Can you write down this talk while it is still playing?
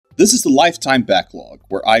This is the Lifetime Backlog,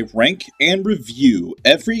 where I rank and review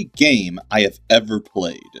every game I have ever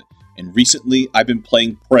played. And recently, I've been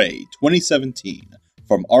playing Prey 2017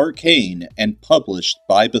 from Arcane and published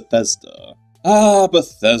by Bethesda. Ah,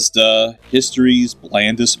 Bethesda, history's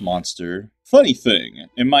blandest monster. Funny thing,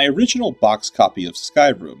 in my original box copy of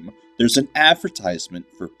Skyrim, there's an advertisement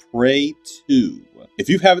for Prey 2. If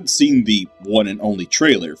you haven't seen the one and only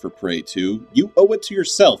trailer for Prey 2, you owe it to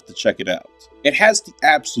yourself to check it out. It has the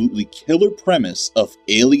absolutely killer premise of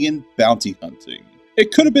alien bounty hunting.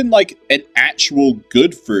 It could have been like an actual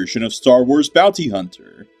good version of Star Wars Bounty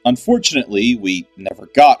Hunter. Unfortunately, we never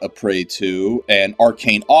got a Prey 2, and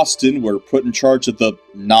Arcane Austin were put in charge of the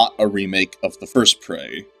not a remake of the first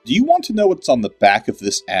Prey. Do you want to know what's on the back of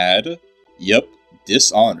this ad? Yep,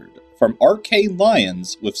 Dishonored. From Arcane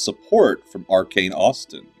Lions with support from Arcane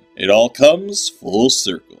Austin. It all comes full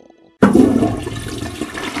circle.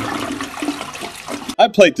 I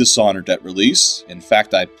played Dishonored at release. In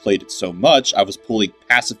fact, I played it so much, I was pulling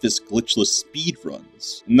pacifist glitchless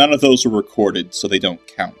speedruns. None of those were recorded, so they don't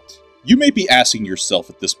count. You may be asking yourself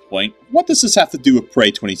at this point, what does this have to do with Prey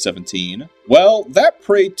 2017? Well, that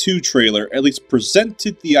Prey 2 trailer at least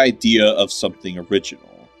presented the idea of something original.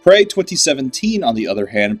 Prey 2017, on the other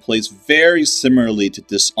hand, plays very similarly to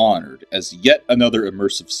Dishonored as yet another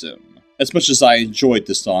immersive sim. As much as I enjoyed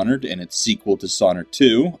Dishonored and its sequel Dishonored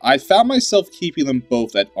 2, I found myself keeping them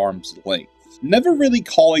both at arm's length, never really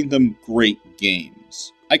calling them great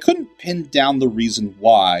games. I couldn't pin down the reason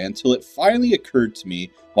why until it finally occurred to me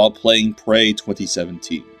while playing Prey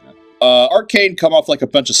 2017. Arcane come off like a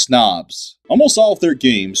bunch of snobs. Almost all of their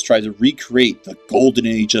games try to recreate the golden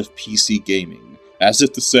age of PC gaming, as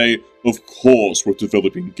if to say, of course we're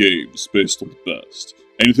developing games based on the best.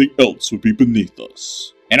 Anything else would be beneath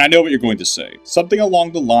us. And I know what you're going to say. Something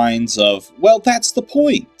along the lines of, well, that's the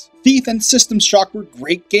point. Thief and System Shock were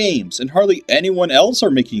great games, and hardly anyone else are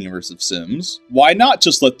making immersive sims. Why not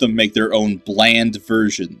just let them make their own bland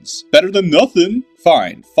versions? Better than nothing.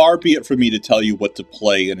 Fine, far be it from me to tell you what to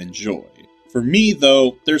play and enjoy. For me,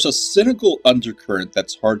 though, there's a cynical undercurrent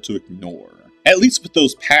that's hard to ignore. At least with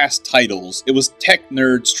those past titles, it was tech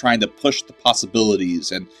nerds trying to push the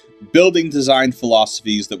possibilities and building design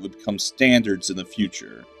philosophies that would become standards in the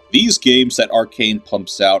future. These games that Arcane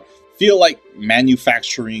pumps out feel like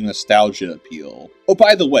manufacturing nostalgia appeal. Oh,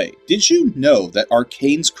 by the way, did you know that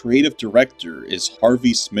Arcane's creative director is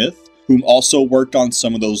Harvey Smith, whom also worked on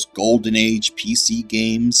some of those golden age PC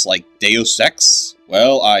games like Deus Ex?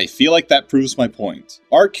 Well, I feel like that proves my point.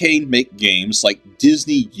 Arcane make games like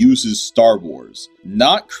Disney uses Star Wars,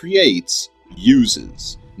 not creates,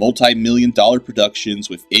 uses. Multi-million-dollar productions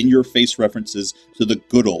with in-your-face references to the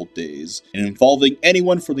good old days, and involving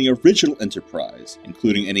anyone from the original Enterprise,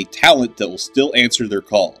 including any talent that will still answer their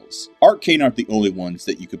calls. Arcane aren't the only ones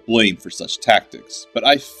that you could blame for such tactics, but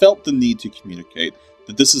I felt the need to communicate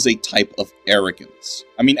that this is a type of arrogance.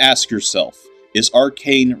 I mean, ask yourself, is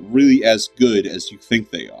Arcane really as good as you think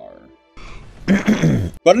they are?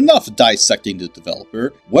 But enough dissecting the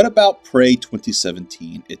developer, what about Prey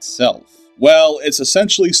 2017 itself? Well, it's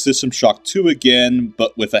essentially System Shock 2 again,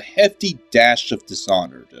 but with a hefty dash of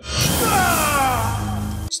Dishonored.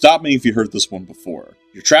 Stop me if you heard this one before.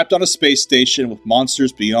 You're trapped on a space station with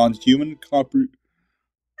monsters beyond human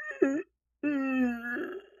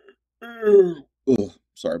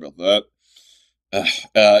sorry about that.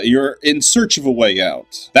 You're in search of a way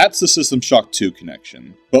out. That's the System Shock 2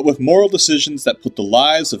 connection. But with moral decisions that put the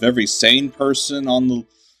lives of every sane person on the...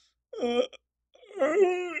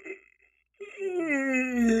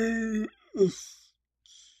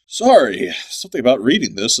 Sorry, something about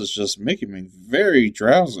reading this is just making me very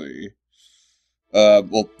drowsy.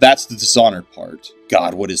 Well, that's the Dishonored part.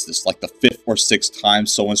 God, what is this, like the 5th or 6th time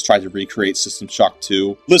someone's tried to recreate System Shock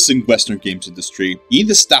 2? Listen, Western games industry, you need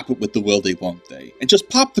to stop it with the will they won't they, and just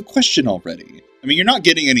pop the question already. I mean, you're not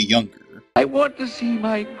getting any younger. I want to see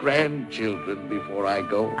my grandchildren before I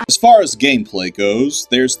go. As far as gameplay goes,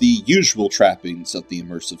 there's the usual trappings of the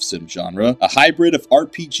immersive sim genre, a hybrid of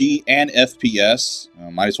RPG and FPS,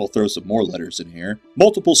 might as well throw some more letters in here,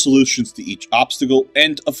 multiple solutions to each obstacle,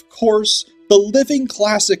 and of course, the living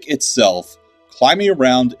classic itself, climbing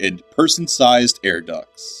around in person-sized air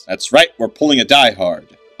ducts. That's right, we're pulling a Die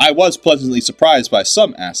Hard. I was pleasantly surprised by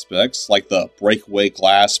some aspects, like the breakaway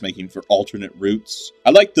glass making for alternate routes. I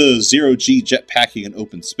like the zero-G jetpacking in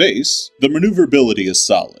open space. The maneuverability is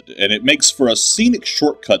solid, and it makes for a scenic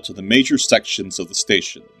shortcut to the major sections of the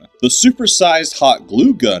station. The supersized hot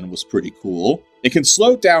glue gun was pretty cool. It can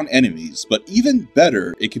slow down enemies, but even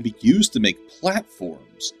better, it can be used to make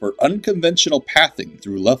platforms for unconventional pathing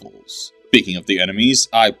through levels. Speaking of the enemies,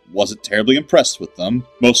 I wasn't terribly impressed with them.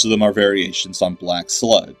 Most of them are variations on black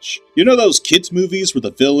sludge. You know those kids' movies where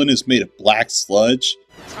the villain is made of black sludge?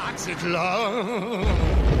 Toxic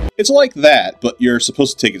love. It's like that, but you're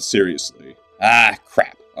supposed to take it seriously. Ah,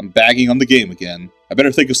 crap. I'm bagging on the game again. I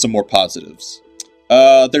better think of some more positives.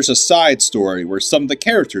 There's a side story where some of the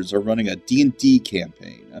characters are running a D&D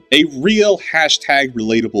campaign. A real hashtag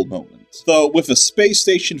relatable moment. Though with a space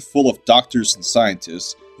station full of doctors and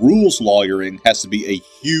scientists, rules lawyering has to be a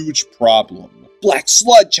huge problem. Black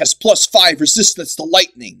sludge has +5 resistance to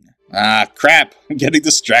lightning. Ah, crap. I'm getting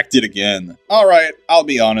distracted again. Alright, I'll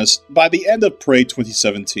be honest. By the end of Prey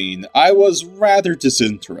 2017, I was rather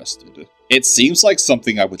disinterested. It seems like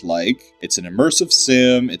something I would like. It's an immersive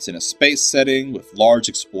sim, it's in a space setting with large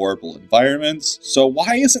explorable environments, so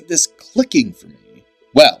why isn't this clicking for me?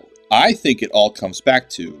 Well, I think it all comes back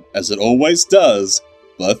to, as it always does,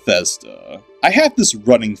 Bethesda. I have this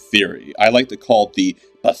running theory I like to call the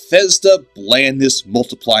Bethesda blandness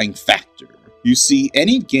multiplying factor. You see,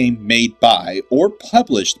 any game made by or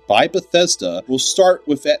published by Bethesda will start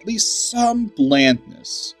with at least some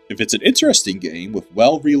blandness. If it's an interesting game with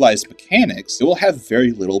well-realized mechanics, it will have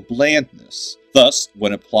very little blandness. Thus,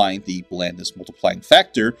 when applying the blandness multiplying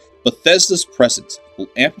factor, Bethesda's presence will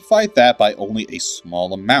amplify that by only a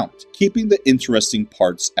small amount, keeping the interesting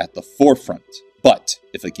parts at the forefront. But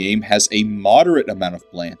if a game has a moderate amount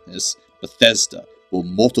of blandness, Bethesda will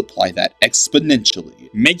multiply that exponentially,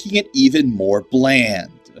 making it even more bland.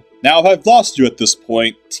 Now, if I've lost you at this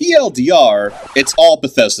point, TLDR, it's all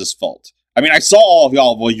Bethesda's fault. I mean, I saw all of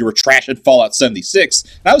y'all while you were trashing Fallout 76,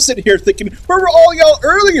 and I was sitting here thinking, where were all y'all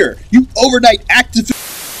earlier? You overnight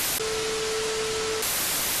activists.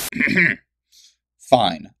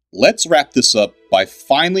 Fine, let's wrap this up by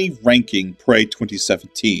finally ranking Prey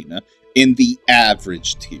 2017 in the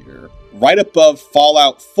average tier. Right above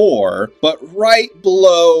Fallout 4, but right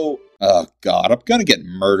below... Oh god, I'm gonna get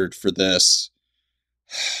murdered for this.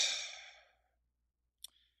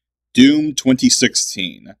 Doom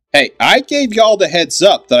 2016. Hey, I gave y'all the heads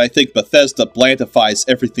up that I think Bethesda blandifies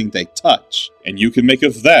everything they touch, and you can make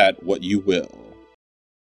of that what you will.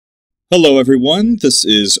 Hello everyone, this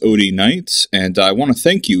is Odie Knight, and I want to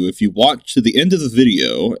thank you if you watched to the end of the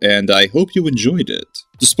video, and I hope you enjoyed it.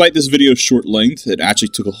 Despite this video's short length, it actually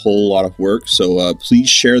took a whole lot of work, so please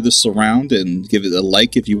share this around and give it a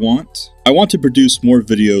like if you want. I want to produce more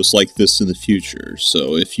videos like this in the future,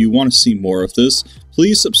 so if you want to see more of this,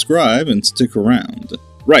 please subscribe and stick around.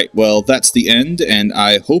 Right, well that's the end, and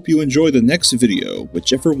I hope you enjoy the next video,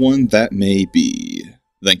 whichever one that may be.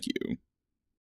 Thank you.